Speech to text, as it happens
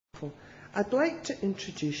wonderful. I'd like to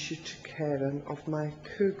introduce you to Kerrin of my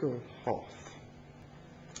Kugelhopf.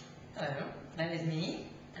 Hello, that is me,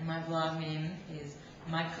 and my blog name is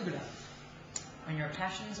nykugelhopf, when your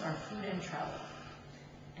passions are food and travel.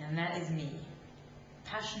 And that is me,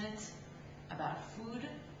 passionate about food,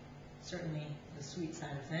 certainly the sweet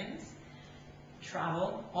side of things,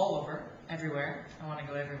 travel all over, everywhere, I want to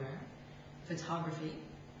go everywhere, photography,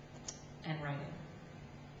 and writing.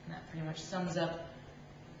 And that pretty much sums up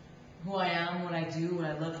who I am, what I do, what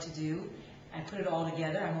I love to do. I put it all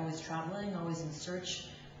together. I'm always traveling, always in search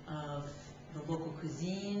of the local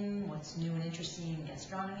cuisine, what's new and interesting in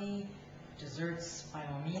gastronomy, desserts by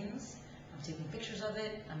all means. I'm taking pictures of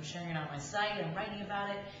it, I'm sharing it on my site, I'm writing about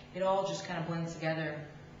it. It all just kind of blends together.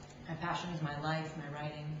 My passions, my life, my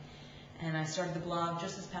writing. And I started the blog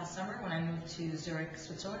just this past summer when I moved to Zurich,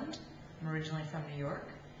 Switzerland. I'm originally from New York,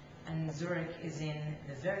 and Zurich is in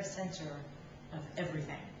the very center of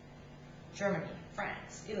everything. Germany,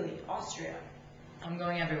 France, Italy, Austria. I'm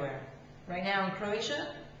going everywhere. Right now in Croatia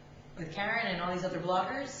with Kerrin and all these other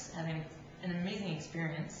bloggers, having an amazing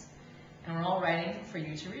experience, and we're all writing for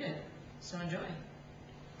you to read it. So enjoy.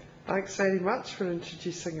 Thanks very much for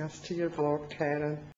introducing us to your blog, Kerrin.